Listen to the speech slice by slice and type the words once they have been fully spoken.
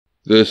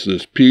This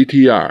is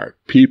PTR,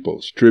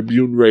 People's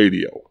Tribune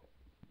Radio.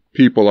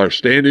 People are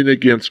standing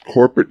against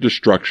corporate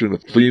destruction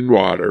of clean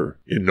water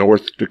in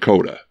North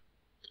Dakota.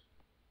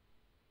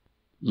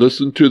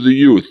 Listen to the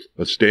youth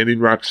of Standing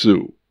Rock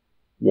Sioux,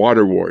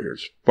 water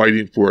warriors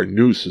fighting for a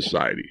new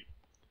society.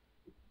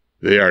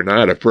 They are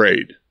not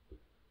afraid.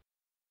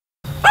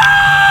 We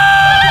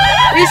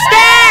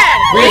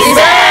stand! We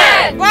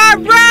stand! For our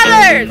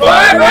brothers! For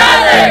our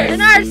brothers!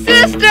 And our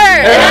sisters!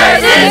 And our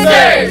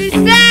sisters! We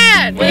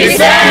stand! We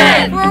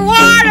stand! For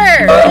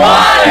water! For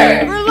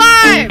water! For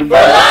life!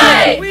 For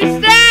life! We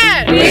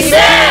stand! We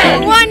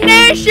stand! For one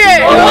nation!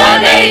 For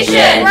one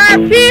nation! For our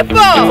people!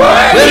 For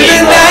our When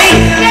people! the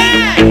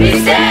night We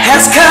stand!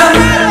 has come,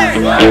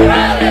 For our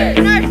brothers!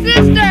 And our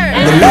sisters!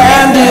 the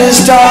land is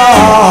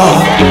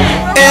dark,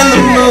 and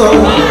the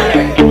moon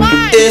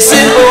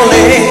isn't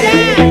only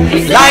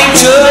light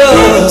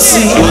to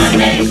see. For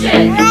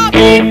all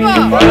people!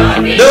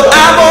 No,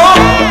 I won't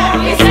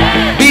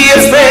be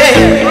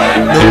afraid.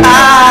 No,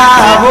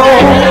 I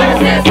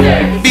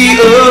won't be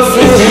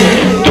afraid.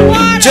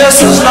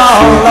 Just as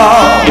long,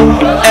 Lord,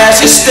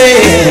 as you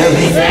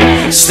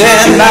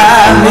stand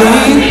by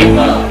me.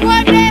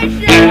 One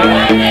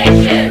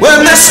nation! When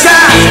the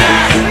sky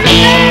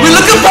we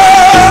look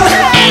upon,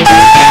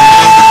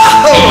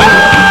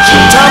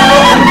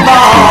 tumble and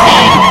fall,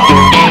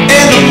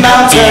 and the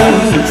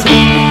mountains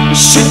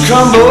should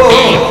crumble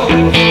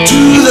to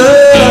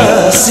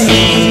the sea.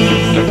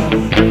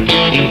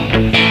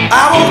 I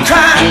won't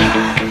cry,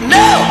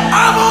 no,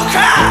 I won't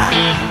cry,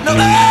 no,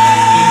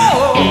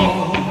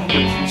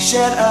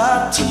 shed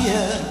a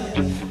tear,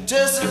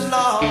 just as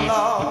long,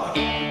 Lord,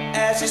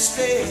 as you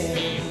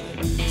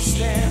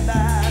stand by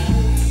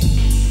me.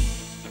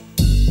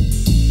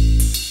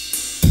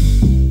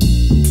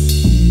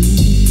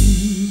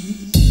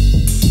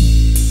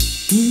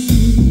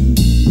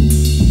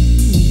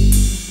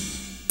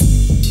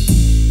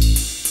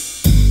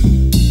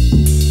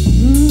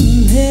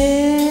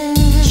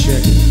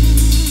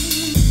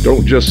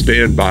 Don't just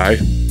stand by.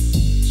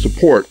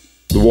 Support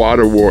the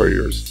water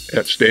warriors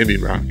at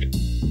Standing Rock.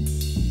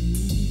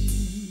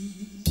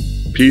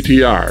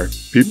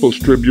 PTR, People's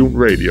Tribune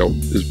Radio,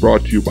 is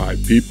brought to you by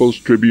People's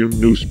Tribune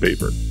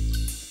Newspaper,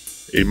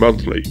 a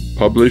monthly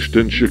published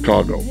in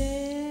Chicago.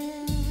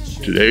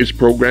 Today's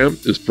program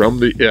is from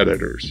the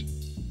editors.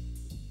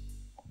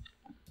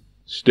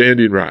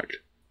 Standing Rock,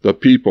 the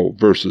people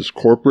versus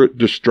corporate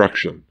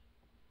destruction.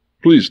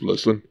 Please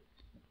listen.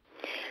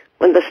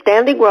 When the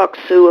Standing Rock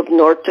Sioux of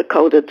North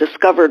Dakota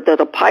discovered that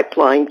a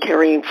pipeline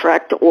carrying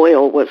fracked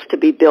oil was to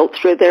be built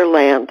through their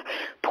land,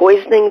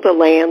 poisoning the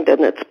land and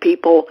its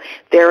people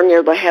there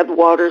near the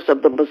headwaters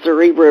of the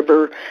Missouri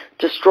River,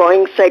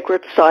 destroying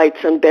sacred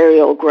sites and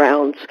burial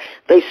grounds,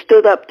 they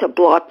stood up to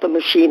block the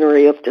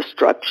machinery of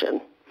destruction.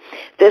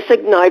 This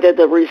ignited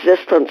a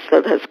resistance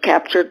that has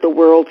captured the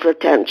world's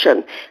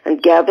attention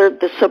and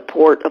gathered the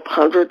support of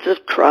hundreds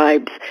of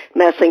tribes,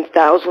 massing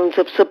thousands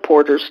of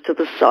supporters to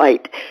the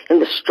site in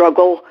the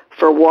struggle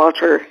for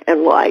water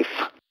and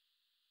life.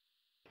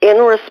 In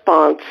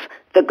response,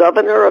 the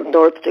governor of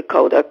North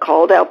Dakota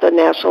called out the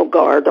National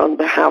Guard on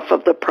behalf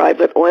of the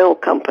private oil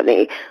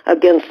company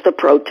against the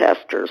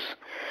protesters.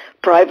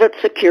 Private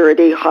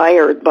security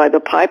hired by the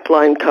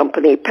pipeline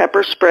company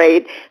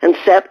pepper-sprayed and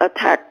set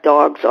attack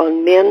dogs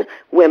on men,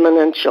 women,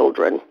 and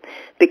children.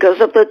 Because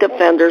of the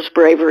defenders'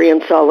 bravery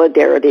and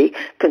solidarity,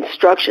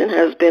 construction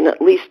has been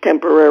at least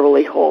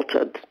temporarily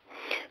halted.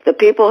 The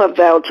people have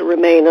vowed to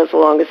remain as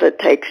long as it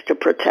takes to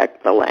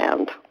protect the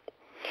land.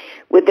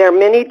 With their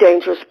many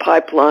dangerous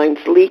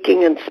pipelines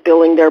leaking and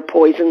spilling their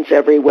poisons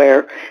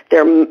everywhere,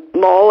 their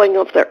mauling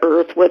of the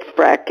earth with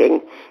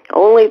fracking,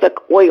 only the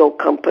oil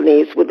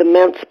companies with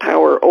immense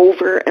power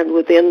over and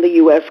within the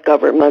U.S.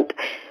 government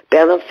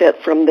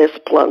benefit from this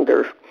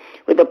plunder.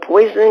 With the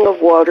poisoning of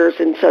waters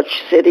in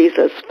such cities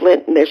as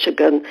Flint,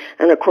 Michigan,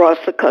 and across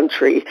the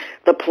country,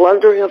 the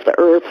plundering of the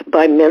earth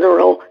by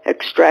mineral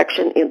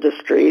extraction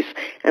industries,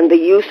 and the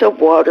use of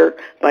water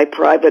by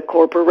private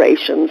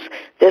corporations,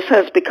 this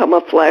has become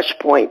a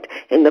flashpoint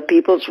in the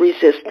people's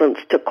resistance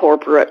to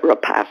corporate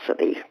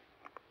rapacity.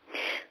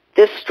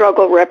 This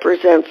struggle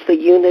represents the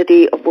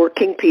unity of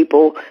working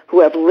people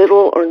who have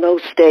little or no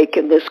stake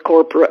in this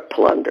corporate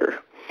plunder.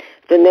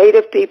 The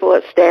native people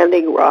at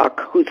Standing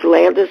Rock, whose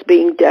land is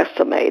being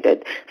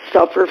decimated,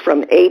 suffer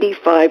from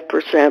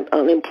 85%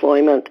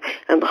 unemployment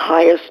and the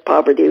highest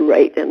poverty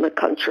rate in the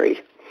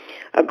country.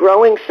 A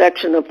growing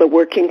section of the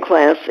working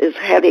class is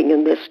heading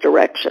in this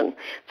direction,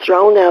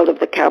 thrown out of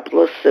the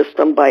capitalist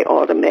system by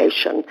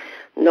automation,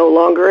 no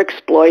longer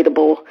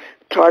exploitable,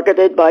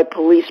 targeted by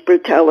police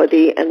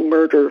brutality and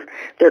murder,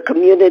 their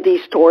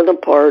communities torn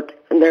apart,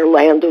 and their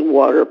land and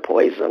water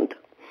poisoned.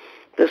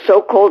 The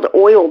so-called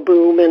oil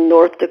boom in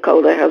North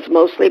Dakota has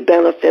mostly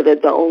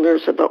benefited the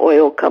owners of the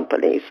oil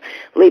companies,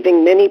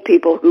 leaving many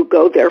people who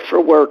go there for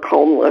work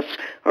homeless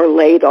or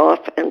laid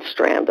off and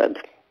stranded.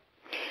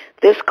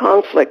 This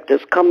conflict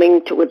is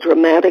coming to a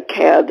dramatic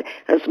head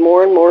as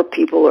more and more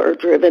people are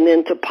driven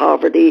into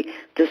poverty,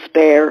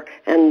 despair,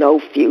 and no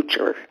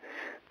future.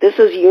 This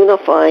is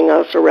unifying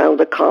us around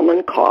a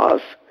common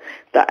cause,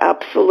 the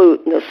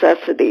absolute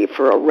necessity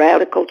for a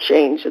radical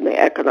change in the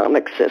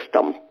economic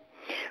system,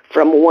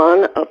 from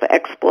one of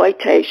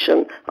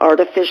exploitation,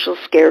 artificial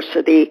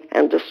scarcity,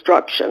 and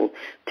destruction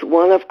to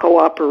one of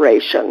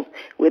cooperation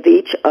with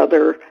each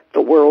other,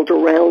 the world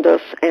around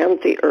us,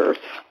 and the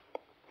earth.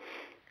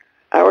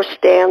 Our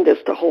stand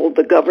is to hold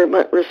the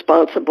government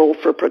responsible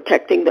for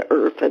protecting the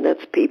earth and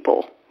its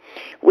people.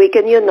 We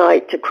can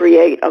unite to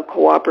create a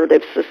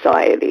cooperative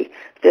society,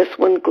 this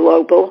one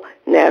global,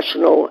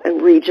 national, and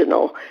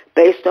regional,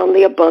 based on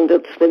the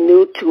abundance the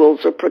new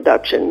tools of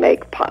production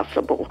make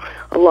possible,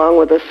 along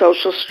with a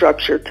social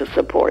structure to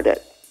support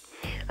it.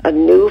 A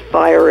new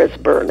fire is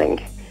burning.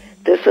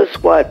 This is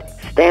what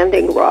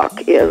Standing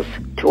Rock is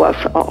to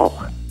us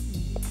all.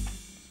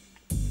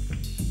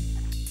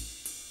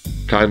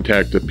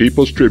 Contact the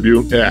People's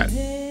Tribune at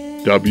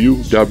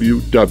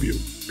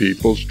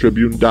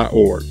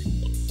www.peoplestribune.org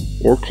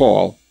or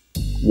call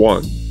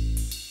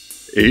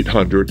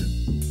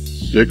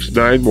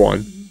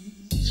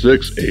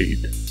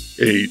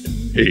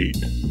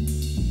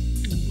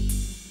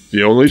 1-800-691-6888.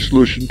 The only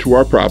solution to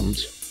our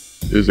problems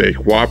is a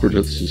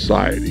cooperative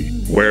society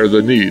where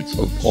the needs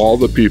of all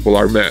the people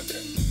are met.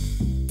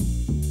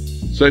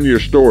 Send your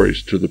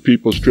stories to the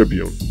People's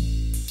Tribune.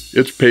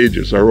 Its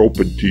pages are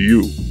open to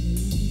you.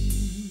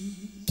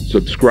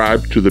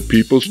 Subscribe to the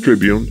People's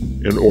Tribune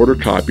and order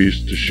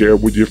copies to share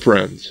with your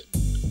friends.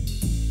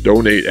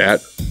 Donate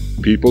at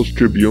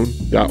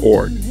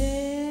peoplestribune.org.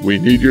 We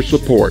need your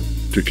support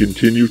to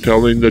continue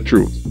telling the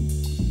truth.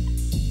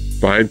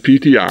 Find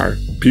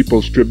PTR,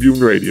 People's Tribune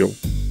Radio,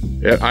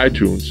 at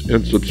iTunes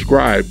and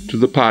subscribe to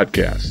the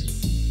podcast.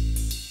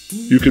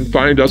 You can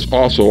find us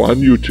also on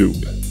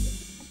YouTube.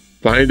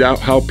 Find out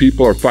how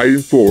people are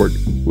fighting forward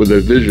with a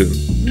vision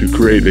to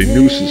create a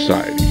new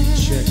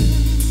society.